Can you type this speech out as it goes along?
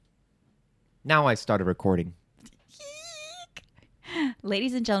Now I started recording.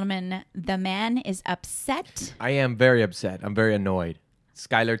 Ladies and gentlemen, the man is upset. I am very upset. I'm very annoyed.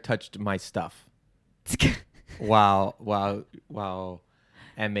 Skylar touched my stuff while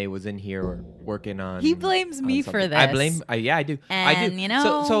Emma was in here working on. He blames on me for something. this. I blame. Yeah, I do. I do. And, you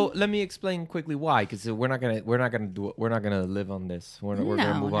know- So let me explain quickly why, because we're not gonna live on this. We're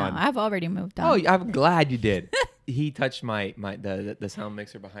gonna move on. I've already moved on. Oh, I'm glad you did. He touched the sound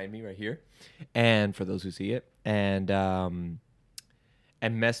mixer behind me right here, and for those who see it, and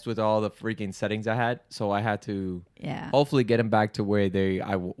messed with all the freaking settings I had. So I had to hopefully get them back to where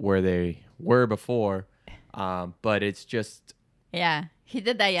they were before. But it's just he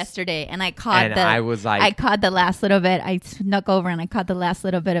did that yesterday, and I caught I was like, I caught the last little bit. I snuck over and I caught the last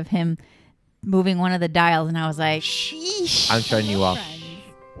little bit of him moving one of the dials, and I was like, sheesh. I'm shutting you off.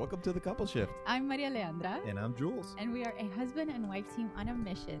 Welcome to the Couple Shift. I'm Maria Leandra. And I'm Jules. And we are a husband and wife team on a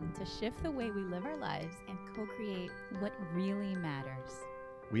mission to shift the way we live our lives and co-create what really matters.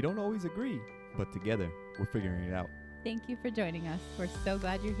 We don't always agree, but together we're figuring it out. Thank you for joining us. We're so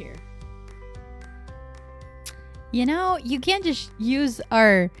glad you're here. You know, you can't just use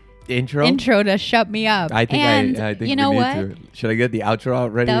our intro to shut me up. I think you know we what? need to. Should I get the outro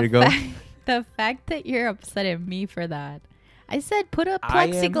out ready to go? The fact that you're upset at me for that. I said put a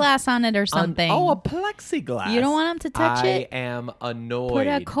plexiglass on it or something. A plexiglass. You don't want him to touch it? I am annoyed. Put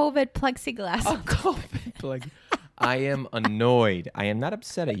a COVID plexiglass on. COVID plexiglass. I am annoyed. I am not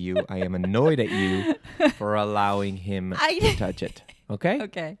upset at you. I am annoyed at you for allowing him to touch it. Okay?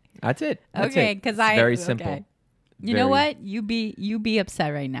 Okay. That's it. That's okay, it. because It's very simple. Okay. You know what? You be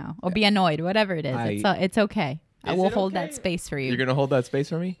upset right now, or be annoyed, whatever it is. It's okay. I will hold that space for you. You're gonna hold that space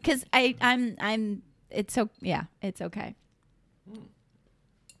for me? Because I'm. It's so it's okay.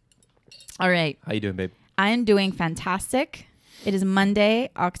 All right. How you doing, babe? I am doing fantastic. It is Monday,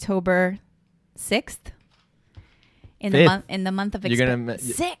 October 6th. In the month of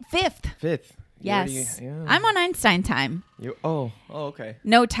fifth. Fifth. Yes. I'm on Einstein time. Okay.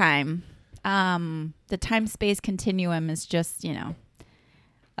 No time. The time-space continuum is just, a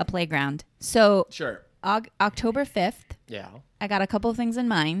playground. So sure. October 5th. Yeah. I got a couple of things in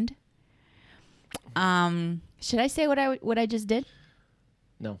mind. Should I say what I just did?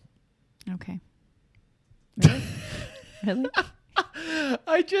 No. Okay. Really? Really?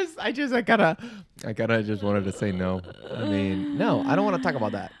 I just wanted to say no. I mean, no, I don't want to talk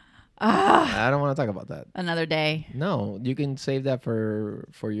about that. I don't want to talk about that. Another day. No, you can save that for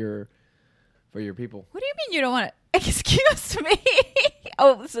your people. What do you mean you don't want to? Excuse me.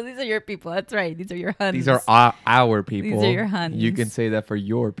 Oh, so these are your people. That's right. These are your huns. These are our people. These are your huns. You can say that for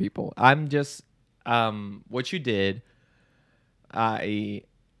your people. I'm just what you did.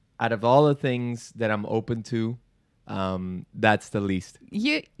 Out of all the things that I'm open to, that's the least.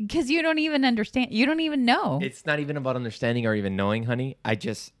 Because you don't even understand. You don't even know. It's not even about understanding or even knowing, honey. I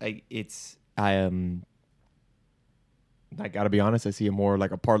gotta be honest. I see it more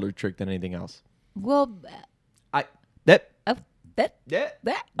like a parlor trick than anything else. Well,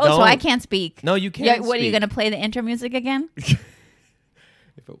 so I can't speak. No, you can't. What are you gonna play the intro music again? If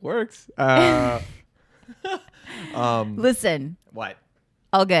it works. Listen. What?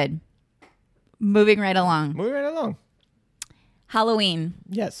 All good. Moving right along. Halloween.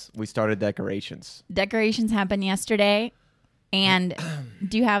 Yes, we started decorations. Decorations happened yesterday, and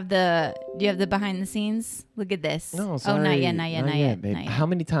do you have the behind the scenes? Look at this. No, sorry. Oh, not yet. Babe. How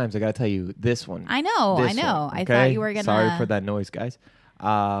many times I gotta tell you this one? I know. One, I okay? thought you were gonna. Sorry for that noise, guys.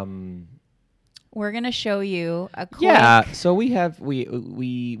 We're gonna show you a quick. Yeah. So we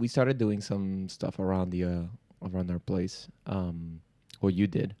started doing some stuff around our place. Well, you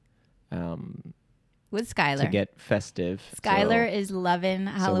did. With Skylar. To get festive. Skylar is loving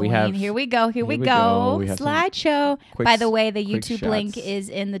Halloween. Have, here we go. We Slideshow. By the way, the YouTube shots. link is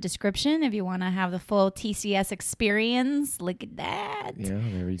in the description if you want to have the full TCS experience. Look at that. Yeah,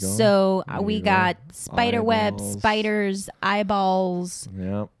 there we go. So we got spider webs, spiders, eyeballs,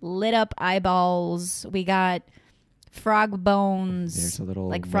 lit up eyeballs. We got frog bones. There's a little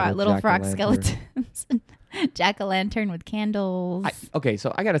little frog skeletons. Jack-o'-lantern with candles. Okay,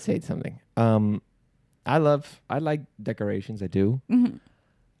 so I gotta say something. I like decorations. I do. Mm-hmm.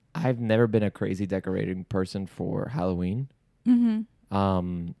 I've never been a crazy decorating person for Halloween. Mm-hmm.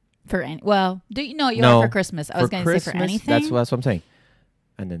 Do you know you are for Christmas? I was going to say for anything. That's what I'm saying.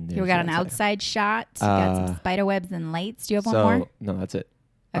 And then we got an outside shot. You got some spider webs and lights. Do you have one more? No, that's it.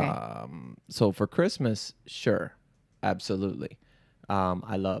 Okay. So for Christmas, sure, absolutely. I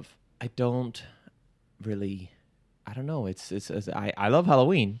don't know. I love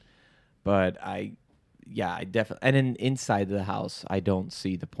Halloween, but I definitely, and then inside the house, I don't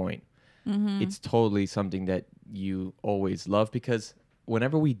see the point. it's totally something that you always love, because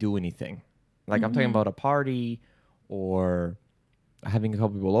whenever we do anything, like I'm talking about a party or having a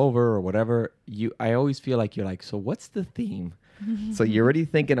couple people over or whatever, I always feel like you're like, so what's the theme? So you're already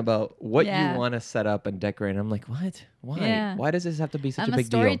thinking about what you want to set up and decorate. And I'm like, what? Why? Yeah. Why does this have to be such a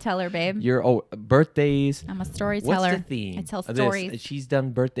big deal? I'm a storyteller, babe. You're birthdays. I'm a storyteller. What's the theme? I tell stories. She's done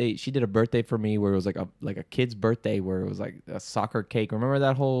birthday. She did a birthday for me where it was like a kid's birthday where it was like a soccer cake. Remember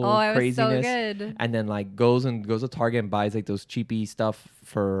that whole craziness? Was so good. And then like goes to Target and buys like those cheapy stuff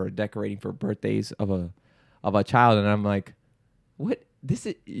for decorating for birthdays of a child. And I'm like, what?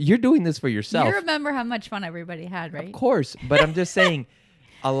 You're doing this for yourself. You remember how much fun everybody had, right? Of course, but I'm just saying,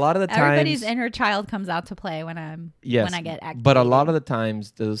 a lot of the times everybody's inner child comes out to play when I get activated. But a lot of the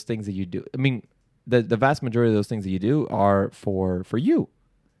times, those things that you do, I mean, the vast majority of those things that you do are for you.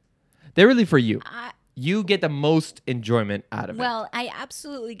 They're really for you. You get the most enjoyment out of it. Well, I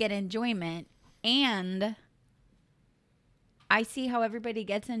absolutely get enjoyment, and I see how everybody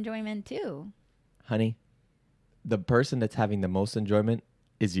gets enjoyment too. Honey, the person that's having the most enjoyment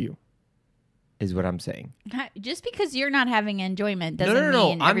is you, is what I'm saying. Just because you're not having enjoyment doesn't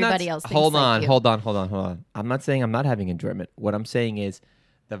mean everybody else thinks Hold on. I'm not saying I'm not having enjoyment. What I'm saying is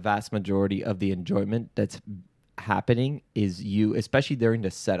the vast majority of the enjoyment that's happening is you, especially during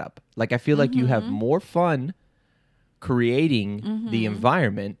the setup. Like, I feel like you have more fun creating the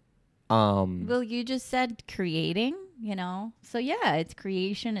environment. Well, you just said creating. So yeah, it's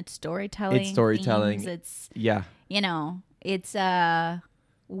creation, it's storytelling. Themes, it's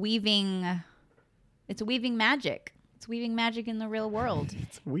weaving. It's weaving magic. It's weaving magic in the real world.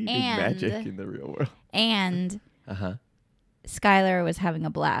 It's weaving magic in the real world. And Skylar was having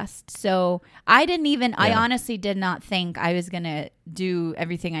a blast. So I honestly did not think I was gonna do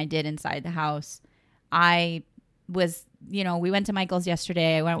everything I did inside the house. I was, we went to Michael's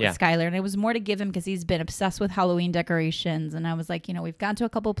yesterday. I went with Skylar, and it was more to give him because he's been obsessed with Halloween decorations. And I was like, we've gone to a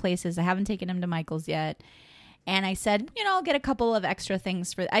couple places. I haven't taken him to Michael's yet. And I said, I'll get a couple of extra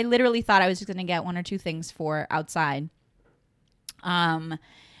things I literally thought I was just going to get one or two things for outside. And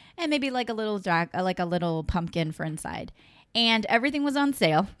maybe like a little pumpkin for inside. And everything was on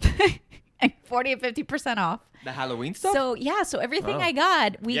sale. 40 or 50% off. The Halloween stuff? So everything I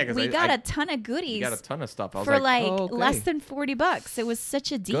got, we got a ton of goodies. You got a ton of stuff. I was for okay. less than $40. It was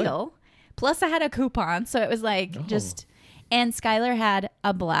such a deal. Good. Plus I had a coupon, so it was like just... And Skylar had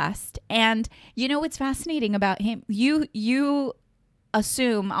a blast. And what's fascinating about him? You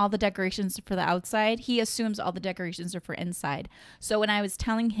assume all the decorations are for the outside. He assumes all the decorations are for inside. So when I was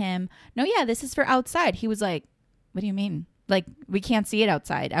telling him, no, yeah, this is for outside, he was like, what do you mean? Like, we can't see it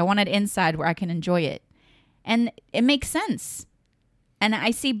outside. I want it inside where I can enjoy it. And it makes sense. And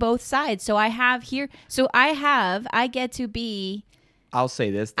I see both sides. So I get to be... I'll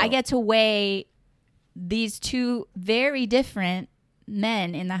say this, though. I get to weigh these two very different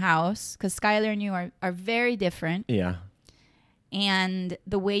men in the house, because Skylar and you are very different. Yeah. And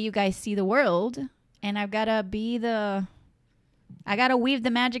the way you guys see the world, and I've got to weave the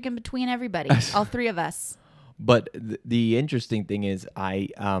magic in between everybody, all three of us. But the interesting thing is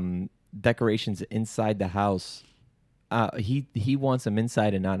decorations inside the house, he wants them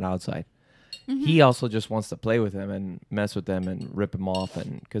inside and not outside. Mm-hmm. He also just wants to play with them and mess with them and rip them off,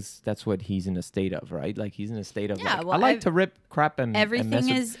 and because that's what he's in a state of, right? Like, he's in a state of I like to rip crap and everything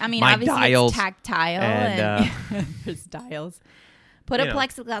and is. I mean, obviously dials it's tactile and there's dials. Put a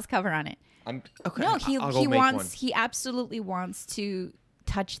plexiglass cover on it. Okay. No, he absolutely wants to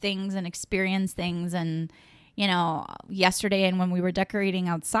touch things and experience things, and yesterday and when we were decorating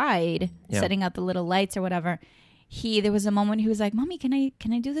outside, setting up the little lights or whatever. There was a moment he was like, Mommy, can I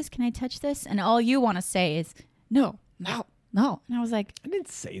do this? Can I touch this? And all you want to say is, no. And I was like, I didn't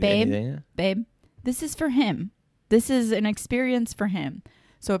say anything. Babe, this is for him. This is an experience for him.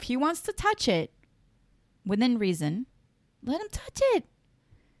 So if he wants to touch it within reason, let him touch it.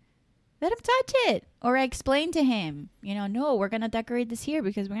 Or I explain to him, no, we're going to decorate this here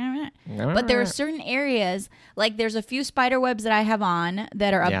because we're going to. But there are certain areas, like there's a few spider webs that I have on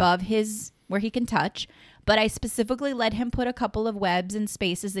that are above his, where he can touch. But I specifically let him put a couple of webs in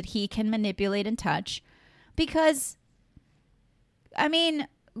spaces that he can manipulate and touch, because, I mean,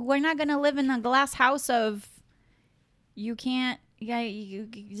 we're not going to live in a glass house of you can't.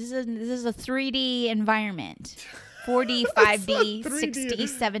 This is a 3D environment, 4D, 5D, 60,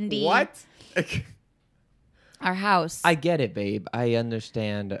 70. What? Our house. I get it, babe. I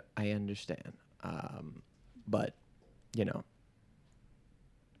understand. But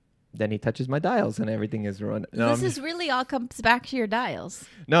then he touches my dials and everything is run. No, This is really all comes back to your dials.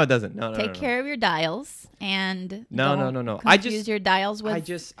 no, it doesn't. No, Take care of your dials and No, don't no. confuse your dials with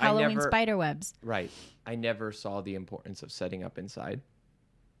I Halloween never- spider webs. Right. I never saw the importance of setting up inside.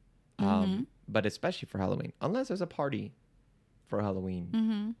 Mhm. But especially for Halloween, unless there's a party for Halloween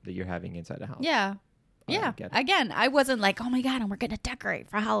Mm-hmm. that you're having inside the house. Yeah. I Yeah. get it. Again, I wasn't like, oh my God, and we're going to decorate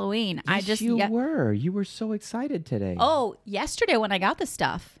for Halloween. I Yes, just, you yeah. were. You were so excited today. Oh, yesterday when I got the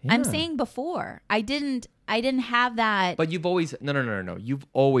stuff. I'm Yeah. saying before. I didn't have that. But you've always no. You've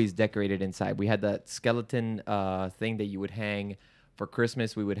always decorated inside. We had that skeleton thing that you would hang for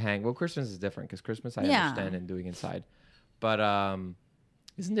Christmas. We would hang. Well, Christmas is different because Christmas I Yeah. understand and doing inside. But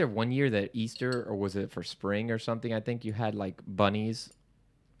isn't there one year that Easter or was it for spring or something? I think you had like bunnies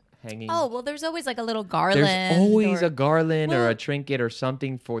hanging. Oh, well, there's always like a little garland. There's always or- a garland or Well, a trinket or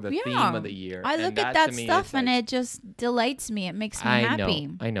something for the theme Yeah. of the year. I And look at to that me stuff is and like- it just delights me. It makes me I happy.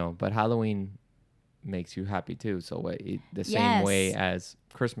 know, but Halloween makes you happy too. So the same Yes. way as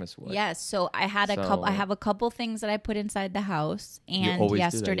Christmas would. Yes, so I had a couple. I So- have a couple things that I put inside the house, and always do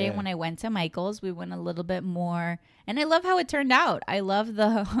that, yesterday yeah. when I went to Michael's, we went a little bit more, and I love how it turned out. I love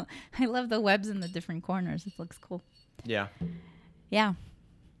the, I love the webs in the different corners. It looks cool. Yeah. Yeah.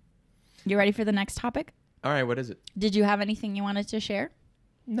 You ready for the next topic? All right. What is it? Did you have anything you wanted to share?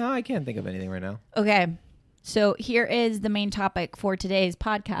 No, I can't think of anything right now. Okay, so here is the main topic for today's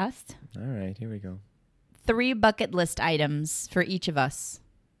podcast: All right. Here we go. 3 bucket list items for each of us.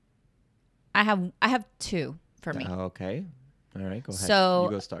 I have 2 for me. Okay. All right. Go ahead. So-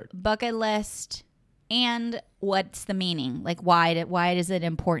 you go start. Bucket list, and what's the meaning? Like, why is it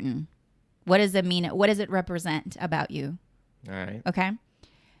important? What does it mean? What does it represent about you? All right. Okay.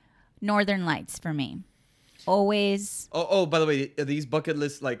 Northern Lights for me. Always. Oh, by the way, are these bucket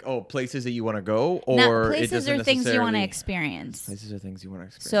lists like places that you want to go, or Not it places doesn't or things you want to necessarily- experience. Places or things you want to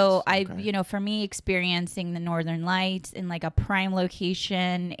experience. So Okay. for me, experiencing the Northern Lights in like a prime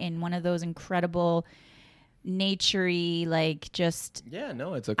location in one of those incredible naturey, like just Yeah.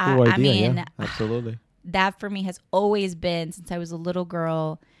 No, it's a I- cool I idea. mean, yeah. Absolutely. that for me has always been since I was a little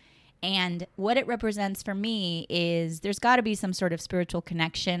girl. And what it represents for me is there's got to be some sort of spiritual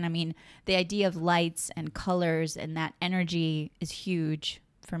connection. I mean, the idea of lights and colors and that energy is huge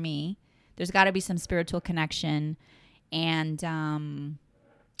for me. There's got to be some spiritual connection. And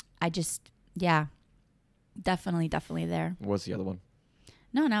I just, yeah, definitely there. What's the other one?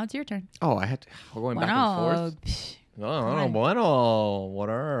 No, now it's your turn. Oh, I had to. We're going back and forth. Psh, No, on. bueno,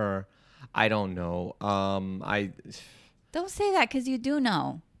 whatever. I don't know. don't say that because you do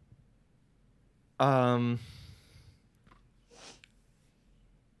know.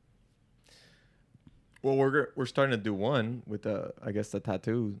 Well, we're starting to do one with the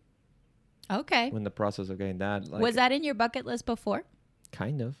tattoo. Okay. We're in the process of getting that. Like, Was that in your bucket list before?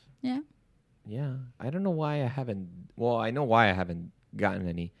 kind of? Yeah. Yeah. I don't know why I haven't. Well, I know why I haven't gotten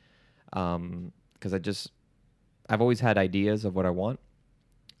any. Because I've always had ideas of what I want.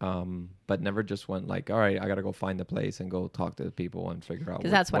 But never just went like, all right, I gotta go find the place and go talk to the people and figure out.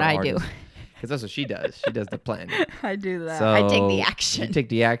 Because that's what I do. Because that's what she does. She does the planning. I do that. So I take the action. You take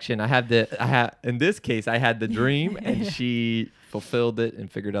the action. In this case, I had the dream and she fulfilled it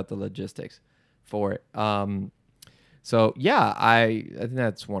and figured out the logistics for it. So yeah, I think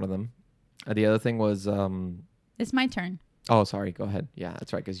that's one of them. The other thing was, It's my turn. oh, sorry. Go ahead. Yeah,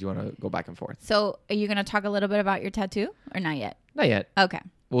 that's right. Because you want to go back and forth. So, are you going to talk a little bit about your tattoo or not yet? Not yet. Okay.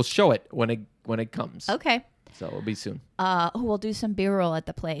 We'll show it when it comes. Okay. So it'll be soon. We'll do some B-roll at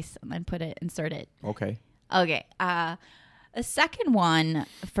the place and then insert it. Okay. Okay. A second one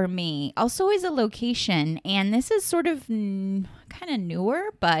for me also is a location, and this is sort of kind of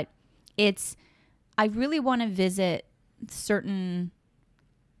newer, but I really want to visit certain,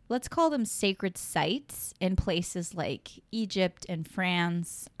 let's call them sacred sites in places like Egypt and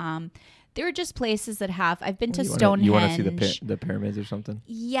France. There are just places that I've been to Stonehenge. You want to see the pyramids or something?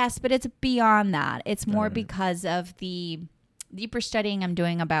 Yes, but it's beyond that. It's more Alright. because of the deeper studying I'm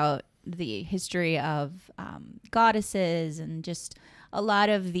doing about the history of goddesses and just a lot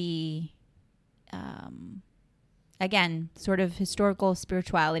of the, again, sort of historical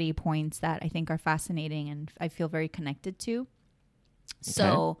spirituality points that I think are fascinating and I feel very connected to.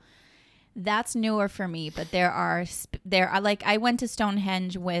 So that's newer for me, but there are like I went to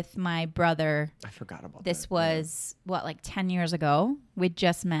Stonehenge with my brother. I forgot about This that. was like 10 years ago. We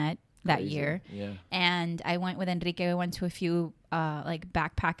just met that Crazy. year. Yeah. And I went with Enrique. We went to a few like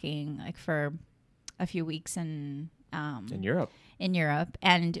backpacking like for a few weeks In Europe. in Europe,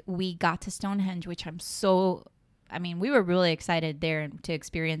 and we got to Stonehenge, which we were really excited there to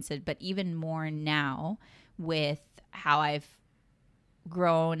experience it, but even more now with how I've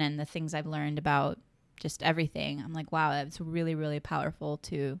grown and the things I've learned about just everything. I'm like, wow, it's really, really powerful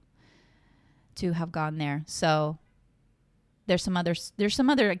to have gone there. So there's some other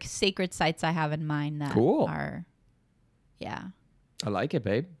like sacred sites I have in mind that Cool. are, yeah. I like it,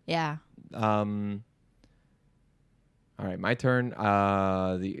 babe. Yeah. All right, my turn.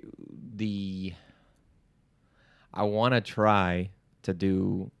 The I want to try to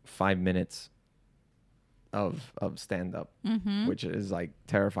do 5 minutes of stand up, Mm-hmm. which is like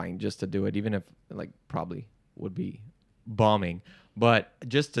terrifying just to do it, even if like probably would be bombing, but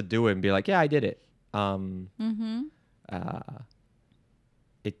just to do it and be like, yeah, I did it. Mm-hmm.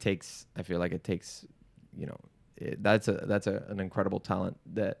 It takes. I feel like it takes. That's an incredible talent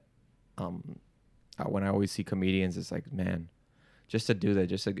that. When I always see comedians, it's like, man, just to do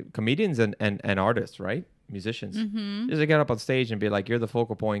that, comedians and artists, right? Musicians, Mm-hmm. just to get up on stage and be like, you're the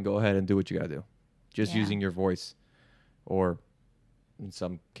focal point. Go ahead and do what you gotta do. Just Yeah. using your voice, or in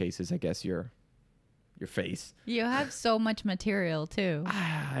some cases, I guess your face. You have so much material too.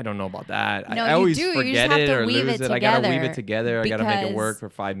 I don't know about that. No, I you always do. You just forget have it to or weave lose it it. I gotta weave it together together. I gotta make it because- work for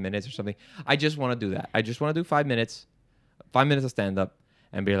 5 minutes or something. I just want to do that. I just want to do 5 minutes, 5 minutes of stand up,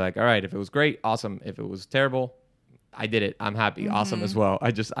 and be like, all right, if it was great, awesome. If it was terrible, I did it. I'm happy. Awesome as well.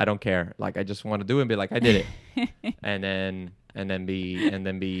 I don't care. Like, I just want to do it and be like, I did it. and then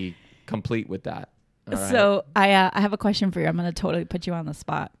be complete with that. All right? So I have a question for you. I'm going to totally put you on the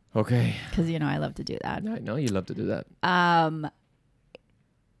spot Okay. because I love to do that. I know you love to do that.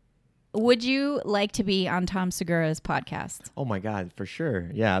 Would you like to be on Tom Segura's podcast? Oh my God, for sure.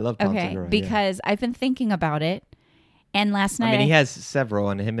 Yeah, I love Tom Segura. Yeah. Because I've been thinking about it, and last night I mean, he has several,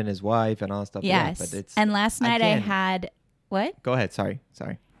 and him and his wife and all that stuff. yes, Yeah, but it's and last night I can't- had what? Go ahead. Sorry.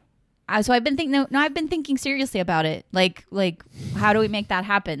 So I've been thinking. No, I've been thinking seriously about it. Like, how do we make that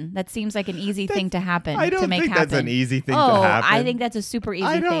happen? That seems like an easy thing to happen. I don't to make think happen. that's an easy thing oh, to happen. I think that's a super easy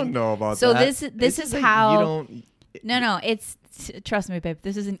thing. I don't know about So that. this It's is like how. you don't. No, it's trust me, babe.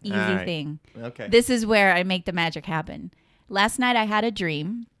 This is an easy All right. thing. Okay. This is where I make the magic happen. Last night I had a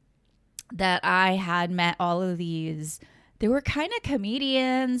dream that I had met all of these. They were kind of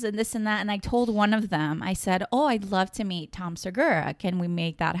comedians and this and that. And I told one of them, I said, oh, I'd love to meet Tom Segura. Can we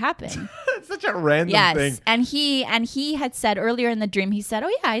make that happen? It's such a random yes. thing. And he had said earlier in the dream, he said, oh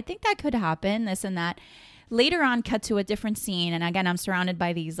yeah, I think that could happen, this and that. Later on, cut to a different scene. And again, I'm surrounded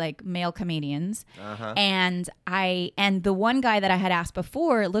by these like male comedians. Uh-huh. And the one guy that I had asked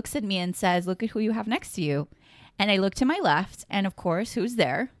before looks at me and says, look at who you have next to you. And I look to my left, and of course, who's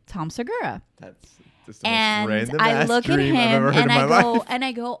there? Tom Segura. That's just the most And random I ass look at dream I've him ever heard and in I my go, life. and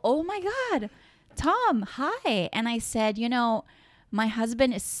I go, oh my God, Tom, hi. And I said, my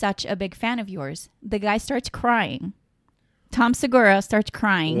husband is such a big fan of yours. The guy starts crying. Tom Segura starts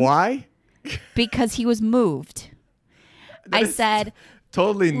crying Why? because he was moved. I is said,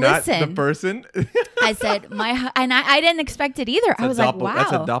 Totally not the Listen. person. I said, and I didn't expect it either. I was like, wow.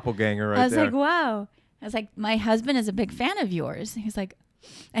 That's a doppelganger right I was there. like, wow. I was like, my husband is a big fan of yours. He's like,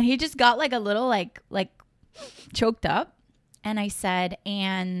 and he just got like a little like choked up. And I said,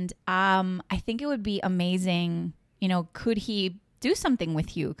 and I think it would be amazing. Could he do something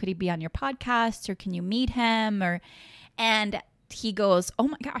with you? Could he be on your podcast, or can you meet him? And he goes, oh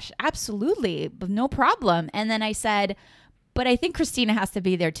my gosh, absolutely, no problem. And then I said, but I think Christina has to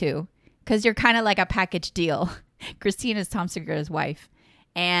be there too, because you're kind of like a package deal. Christina is Tom Segura's wife.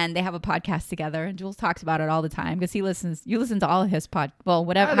 And they have a podcast together, and Jules talks about it all the time because you listen to all of his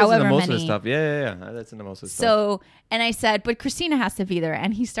whatever, I listen however to most many. of the stuff. Yeah. I listen to most of the stuff. So, and I said, but Christina has to be there,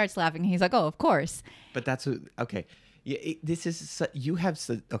 and he starts laughing. He's like, oh, of course. But that's okay. Yeah, this is you have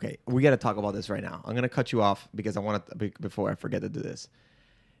okay. We got to talk about this right now. I'm gonna cut you off because I want to before I forget to do this.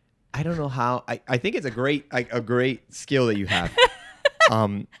 I don't know how. I think it's a great skill that you have.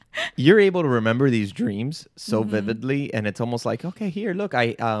 You're able to remember these dreams so vividly, and it's almost like, okay, here, look,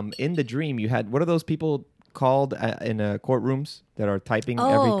 in the dream you had, what are those people called in courtrooms that are typing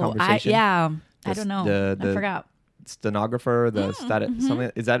every conversation? I don't know. I forgot. Stenographer,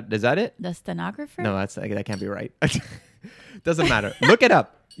 something. Is that it? The stenographer? No, that can't be right. Doesn't matter. Look it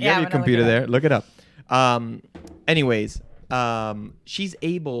up. You Yeah, have I'm your gonna computer look it there. Look it up. Anyways, she's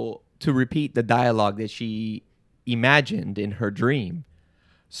able to repeat the dialogue that she imagined in her dream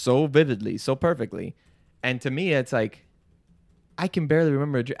so vividly, so perfectly. And to me, it's like, I can barely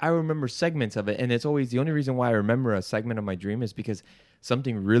remember. I remember segments of it. And it's always the only reason why I remember a segment of my dream is because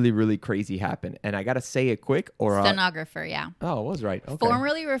something really, really crazy happened. And I got to say it quick or... Stenographer, yeah. Oh, I was right. Okay.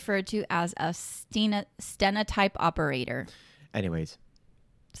 Formerly referred to as a stenotype operator. Anyways.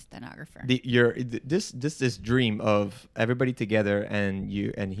 Stenographer. This dream of everybody together and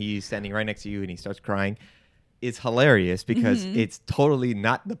he's standing right next to you and he starts crying. is hilarious because it's totally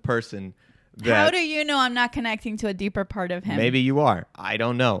not the person that. How do you know I'm not connecting to a deeper part of him? Maybe you are. I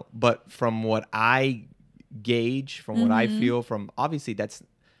don't know. But from what I gauge, from what I feel, from obviously that's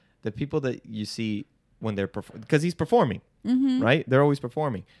the people that you see when they're because he's performing, right? They're always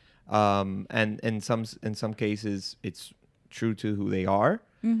performing, and in some cases it's true to who they are.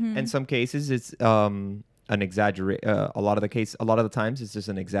 In some cases it's an exaggerate. A lot of the times it's just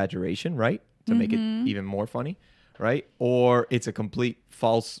an exaggeration, right, to make it even more funny, right? Or it's a complete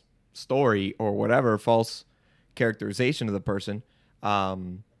false story or whatever, false characterization of the person,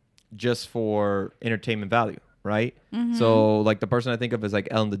 just for entertainment value. Right. So like the person I think of is like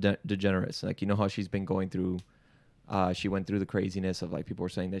Ellen DeGeneres. Like, you know how she's been going through, she went through the craziness of like people were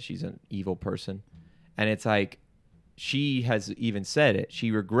saying that she's an evil person. And it's like, she has even said it.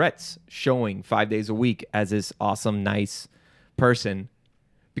 She regrets showing 5 days a week as this awesome, nice person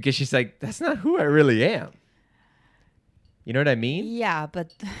because she's like, that's not who I really am. You know what I mean? Yeah,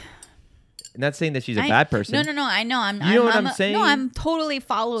 but I'm not saying that she's a bad person. No. I know. You know what I'm saying? No, I'm totally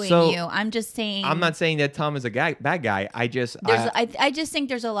following you. I'm just saying. I'm not saying that Tom is a bad guy. I just think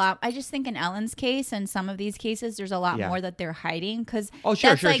there's a lot. I just think in Ellen's case and some of these cases, there's a lot more that they're hiding because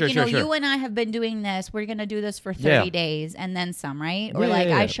you and I have been doing this. We're gonna do this for 30 days and then some, right? Or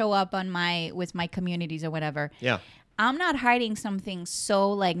I show up on with my communities or whatever. Yeah. I'm not hiding something so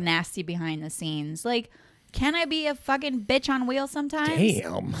like nasty behind the scenes. Like, can I be a fucking bitch on wheels sometimes?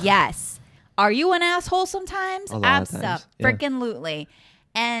 Damn. Yes. Are you an asshole sometimes? A lot of times. Freaking-lutely.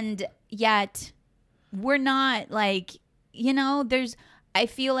 And yet, we're not like, I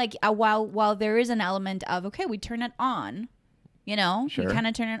feel like while there is an element of, okay, we turn it on, you kind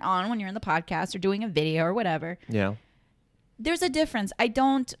of turn it on when you're in the podcast or doing a video or whatever. Yeah. There's a difference. I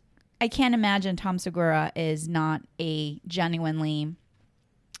can't imagine Tom Segura is not a genuinely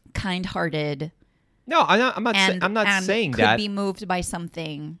kind-hearted. No, I'm not saying that. Could be moved by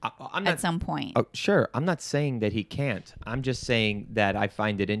something at some point. Oh, sure. I'm not saying that he can't. I'm just saying that I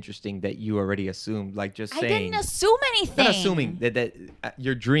find it interesting that you already assumed, like just saying. I didn't assume anything. Not assuming that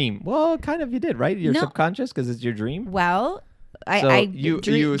your dream. Well, kind of you did, right? Your subconscious because it's your dream. Well,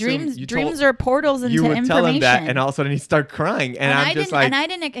 dreams are portals into information. You would tell him that, and all of a sudden he start crying, and I'm just like, and I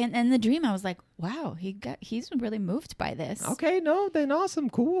didn't. In the dream, I was like, wow, he's really moved by this. Okay, no, then awesome,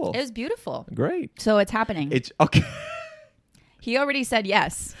 cool. It was beautiful. Great. So it's happening. It's okay. He already said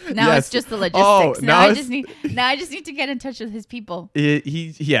yes. Now it's just the logistics. Oh, now I just need to get in touch with his people.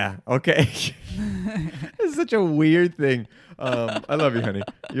 Yeah. Okay. It's such a weird thing. I love you, honey.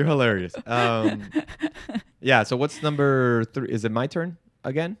 You're hilarious. Yeah. So what's number 3? Is it my turn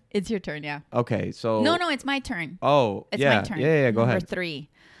again? It's your turn. Yeah. Okay. So no, it's my turn. Oh, it's my turn. Yeah. Go ahead. Number 3.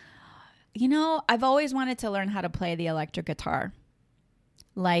 I've always wanted to learn how to play the electric guitar.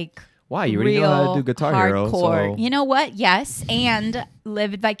 Like. Why? You already know how to do Guitar Hero. So. You know what? Yes. And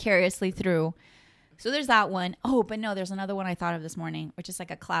live vicariously through. So there's that one. Oh, but no, there's another one I thought of this morning, which is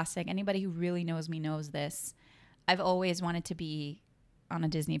like a classic. Anybody who really knows me knows this. I've always wanted to be on a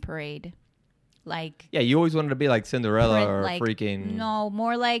Disney parade. Like. Yeah, you always wanted to be like Cinderella or freaking. No,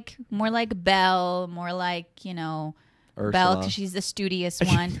 more like Belle, more like, Ursula. Belle, because she's the studious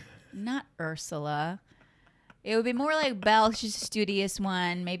one. Not Ursula. It would be more like Belle. She's a studious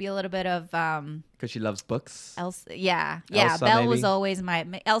one. Maybe a little bit of because she loves books. Elsa, yeah. Elsa, Belle maybe? was always my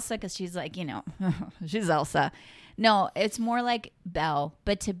Elsa because she's like she's Elsa. No, it's more like Belle.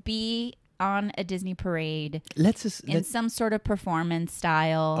 But to be on a Disney parade, let's some sort of performance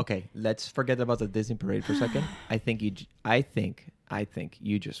style. Okay, let's forget about the Disney parade for a second. I think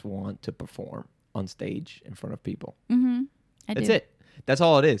you just want to perform on stage in front of people. Mm-hmm. That's it. That's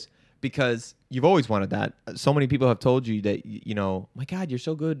all it is. Because you've always wanted that. So many people have told you that, my God, you're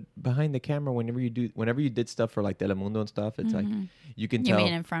so good behind the camera. Whenever you did stuff for like Telemundo and stuff, it's like you can tell. You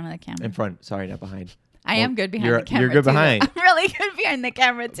mean in front of the camera? In front. Sorry, not behind. I am good behind the camera. You're good behind. I'm really good behind the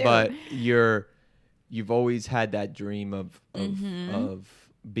camera too. But you've always had that dream of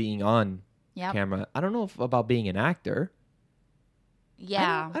being on camera. I don't know about being an actor.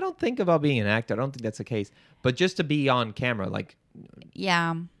 Yeah. I don't think about being an actor. I don't think that's the case. But just to be on camera, like.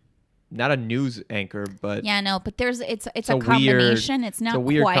 Yeah. Not a news anchor, but but it's a combination. It's not a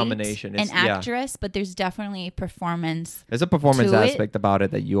weird quite combination. It's an actress, but there's definitely a performance. There's a performance aspect about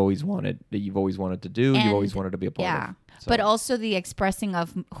it that you've always wanted to do. You always wanted to be a part of. Yeah, but also the expressing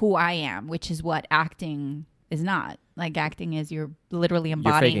of who I am, which is what acting is not. Like acting is you're literally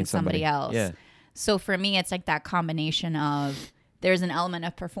embodying somebody else. Yeah. So for me, it's like that combination of there's an element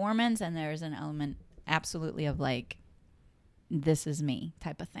of performance and there's an element absolutely of like. This is me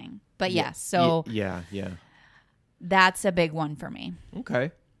type of thing. But yes, so yeah. That's a big one for me.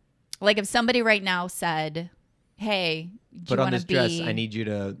 Okay. Like if somebody right now said, hey, do Put you on want this to dress. be I need you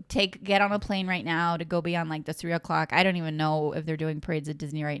to. get on a plane right now to go be on like the 3 o'clock. I don't even know if they're doing parades at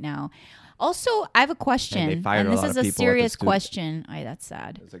Disney right now. Also, I have a question, fired and a this lot is of a people at the serious studio. question. That's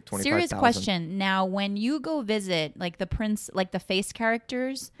sad. It's like Serious 25,000. question. Now, when you go visit like the prince, like the face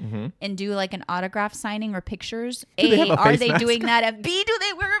characters, and do like an autograph signing or pictures, Do they have a are face they mask? doing that? And B, do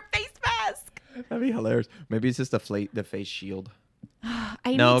they wear a face mask? That'd be hilarious. Maybe it's just the face shield.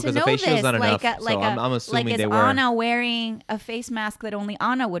 I No, need to 'cause the know face shield's this. not like enough, so I'm assuming like they is wear- Anna wearing a face mask that only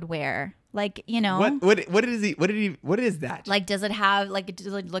Anna would wear? Like, you know, What is he? What is that? like does it have like does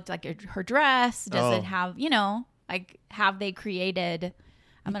it look like her dress? Does Oh. it have, you know, like have they created?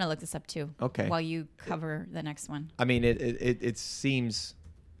 I'm gonna look this up too. Okay. While you cover the next one. I mean, it seems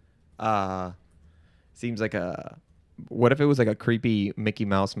like a. What if it was like a creepy Mickey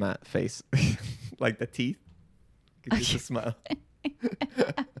Mouse face, like the teeth? Just a smile.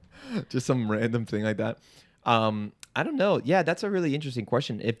 Just some random thing like that. I don't know. Yeah, that's a really interesting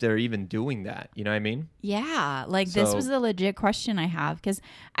question. If they're even doing that, you know what I mean? Yeah, like this So- was a legit question I have because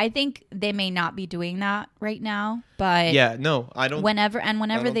I think they may not be doing that right now, but Yeah, no, I don't. whenever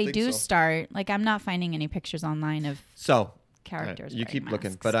don't they think do so. start, like I'm not finding any pictures online of So characters. you wearing keep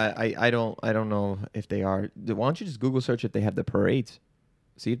looking, masks. but I don't know if they are. Why don't you just Google search if they have the parades?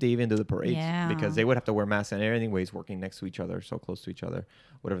 See if they even do the parades. Yeah. Because they would have to wear masks and anyways, working next to each other, so close to each other,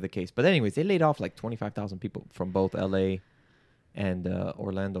 whatever the case. But anyways, they laid off like 25,000 people from both LA and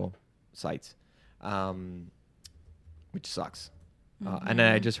Orlando sites, which sucks. And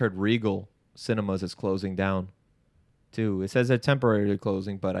then I just heard Regal Cinemas is closing down too. It says they're temporarily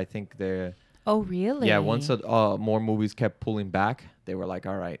closing, but I think they're... Oh, really? Yeah, once more movies kept pulling back, they were like,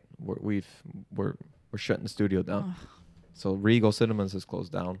 "All right, we're shutting the studio down." So Regal Cinemas is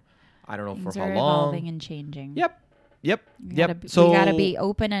closed down. I don't know Things for are how long. evolving and changing. Yep. We So gotta be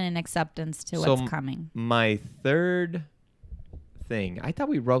open and in acceptance to so what's coming. My third thing, I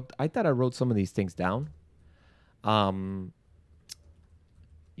thought I wrote some of these things down.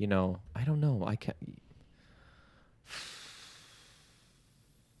 You know, I don't know.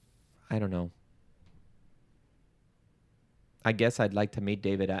 I don't know. I guess I'd like to meet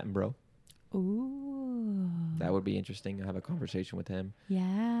David Attenborough. Ooh. That would be interesting to have a conversation with him.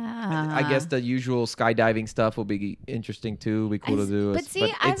 Yeah. I guess the usual skydiving stuff will be interesting too. Be cool to do. But see,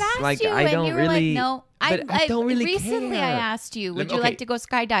 I've it's asked like, you, I and don't you were really, like, "No." but I don't really recently care. I asked you, "Would Let me- you okay. like to go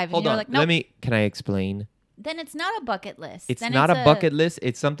skydiving?" Hold and you're on. like, "No." Can I explain? Then it's not a bucket list. It's Then not a bucket list.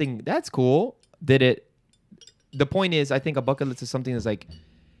 It's something that's cool. The point is, I think a bucket list is something that's like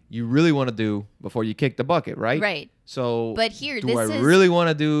you really want to do before you kick the bucket, right? Right. So, But here, do this I is really want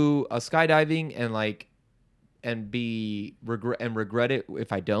to do a skydiving and regret it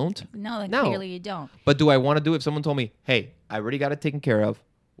if I don't? no. Like, No. clearly you don't. But do I want to do it if someone told me, "Hey, I already got it taken care of.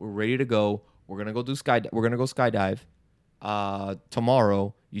 We're ready to go. We're gonna go skydive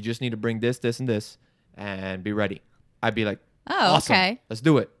tomorrow. You just need to bring this, this, and this, and be ready." I'd be like, Oh, "Awesome. okay. Let's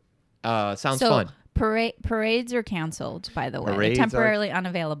do it. Sounds So fun." parades are canceled. By the way, they're Parades are- temporarily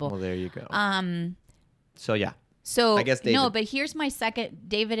unavailable. Well, there you go. Um. So yeah, So I guess no, David- but here's my second.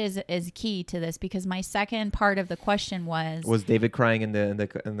 David is key to this because my second part of the question was. David crying in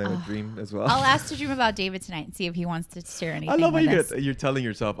the dream as well? I'll ask to dream about David tonight and see if he wants to share anything. I love how with us. you're telling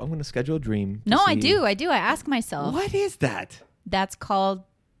yourself, "I'm gonna schedule a dream." to No, I see." do. I ask myself. What is that? That's called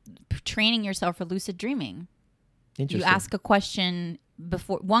training yourself for lucid dreaming. You Interesting. ask a question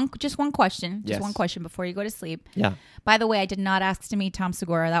before one question Yes. before you go to sleep. Yeah. By the way, I did not ask to meet Tom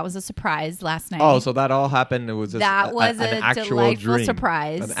Segura. That was a surprise last night. Oh, so that all happened. It was just That was an a actual delightful dream.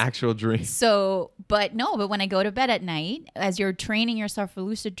 surprise. An actual dream. So, but when I go to bed at night, as you're training yourself for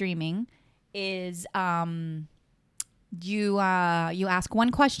lucid dreaming, is you ask one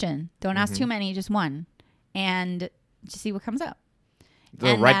question. Don't ask too many, just one, and just see what comes up. So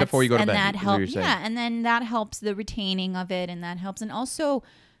And right that's- before you go to and bed. that is what you're helps. saying. Yeah, and then that helps the retaining of it, and that helps, and also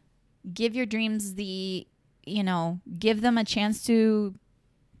give your dreams give them a chance to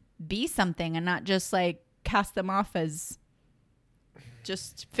be something, and not just like cast them off as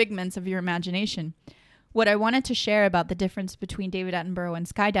just figments of your imagination. What I wanted to share about the difference between David Attenborough and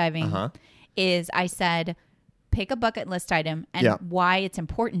skydiving is I said, pick a bucket list item and Yeah. why it's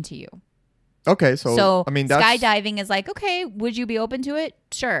important to you. Okay, So I mean, that's skydiving is like, okay, would you be open to it?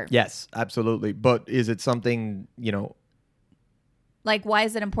 Sure. Yes, absolutely. But is it something, Like, why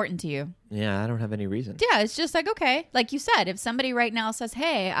is it important to you? Yeah, I don't have any reason. Yeah, it's just like, okay, like you said, if somebody right now says,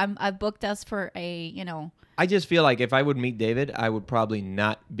 hey, I've booked us for a, I just feel like if I would meet David, I would probably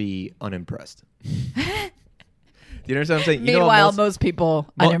not be unimpressed. Do you understand what I'm saying? meanwhile, most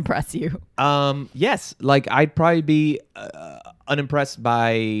people unimpress you. Yes, like I'd probably be unimpressed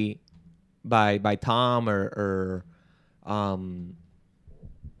by by Tom or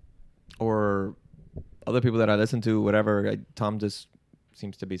other people that I listen to, whatever. Tom just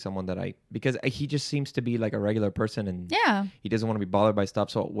seems to be someone that because he just seems to be like a regular person, and Yeah. he doesn't want to be bothered by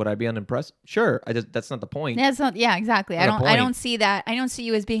stuff. So would I be unimpressed? Sure. that's not the point. That's not. Yeah, exactly. I Not a don't point. see that. I don't see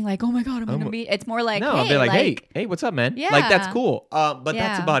you as being like, oh my god, I'm gonna be. It's more like, No, hey, I'll be like, hey, what's up, man? Like, that's Yeah. cool. But that's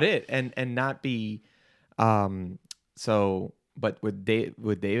Yeah. about it, and not be. So, but with David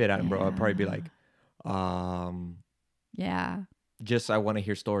Attenborough, I'd probably be like, yeah. just I want to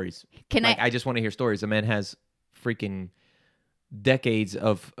hear stories. Can I just want to hear stories. The man has freaking decades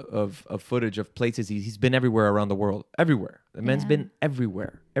of footage of places. He's been everywhere around the world. Everywhere. The man's Yeah. been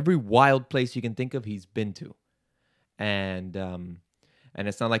everywhere. Every wild place you can think of, he's been to. And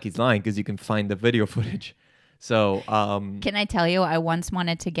it's not like he's lying, because you can find the video footage. So Can I tell you, I once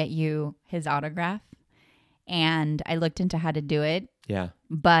wanted to get you his autograph, and I looked into how to do it, yeah,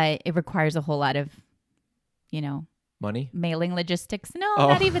 but it requires a whole lot of, money. mailing logistics. No, Oh.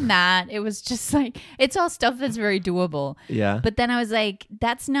 not even that. It was just like, it's all stuff that's very doable. Yeah, But then I was like,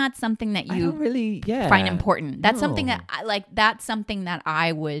 that's not something that I you don't really find important. That's something No. that I like. That's something that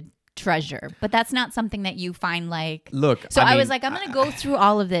I would treasure, but that's not something that you find like. Look. So I was mean, like, I'm gonna go through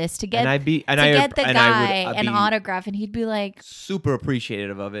all of this to get and I'd be get the and guy I'd an be autograph, and he'd be like, super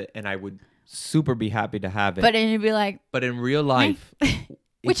appreciative of it, and I would super be happy to have it. but then he'd be like, But in real life,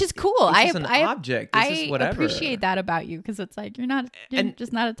 which is cool. It's just an object. It's just I whatever. appreciate that about you, because it's like you're And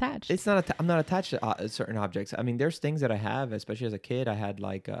just not attached. It's not. I'm not attached to certain objects. I mean, there's things that I have, especially as a kid. I had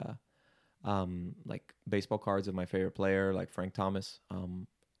like baseball cards of my favorite player, like Frank Thomas,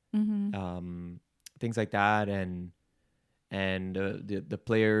 Mm-hmm. things like that, and the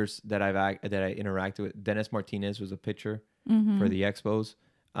players that I interacted with. Dennis Martinez was a pitcher Mm-hmm. for the Expos,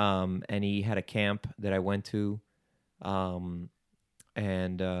 and he had a camp that I went to,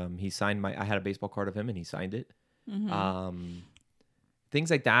 and he signed I had a baseball card of him, and he signed it. Mm-hmm. Things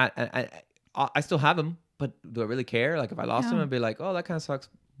like that. I still have them, but do I really care? Like, if I lost them, I'd be like, oh, that kind of sucks.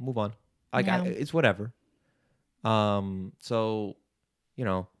 Move on. Like, Yeah. it's whatever. So,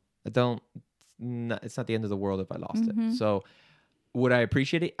 I don't. It's not the end of the world if I lost Mhm. it. So, would I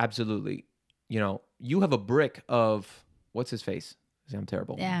appreciate it? Absolutely. You have a brick of what's his face? See, I'm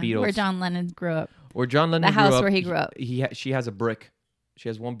terrible. Yeah, Beatles. where John Lennon grew up. Where John Lennon The house grew up, where he grew up. She has a brick. She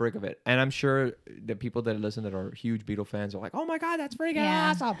has one brick of it, and I'm sure the people that listen that are huge Beatle fans are like, "Oh my god, that's freaking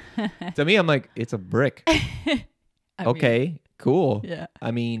Yeah. awesome!" To me, I'm like, "It's a brick." Okay, cool. Yeah. I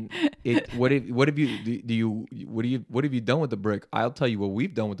mean, what have you done with the brick? I'll tell you what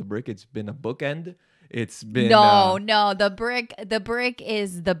we've done with the brick. It's been a bookend. It's been No. The brick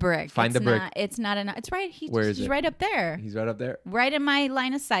is the brick. Find It's the brick. not- It's not enough. It's right. Where is He's it? right up there, He's right up there right in my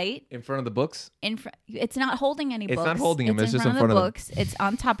line of sight. in front of the books. It's not holding any It's books. not holding 'em, it's just in in front front of of the 'em. books. It's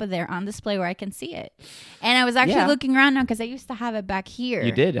on top of there on display where I can see it. And I was actually Yeah. looking around now because I used to have it back here.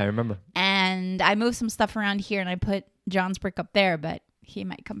 You did, I remember. And I moved some stuff around here, and I put John's brick up there, but he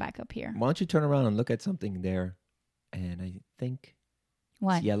might come back up here. Why don't you turn around and look at something there? And I think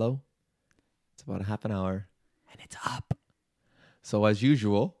What? it's yellow. It's about a half an hour, and it's up. So as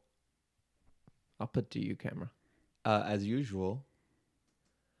usual, I'll put to you, camera. As usual,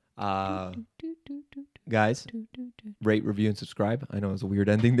 guys, rate, review, and subscribe. I know it's a weird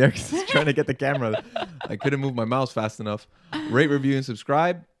ending there because I was trying to get the camera. I couldn't move my mouse fast enough. Rate, review, and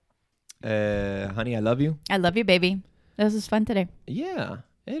subscribe. Honey, I love you. I love you, baby. This was fun today. Yeah,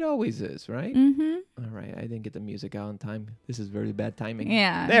 it always is, right? Mm-hmm. All right, I didn't get the music out in time. This is very bad timing.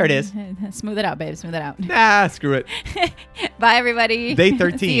 Yeah. There it is. Smooth it out, babe. Smooth it out. Nah, screw it. Bye, everybody. Day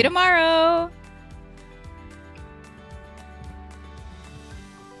 13. See you tomorrow.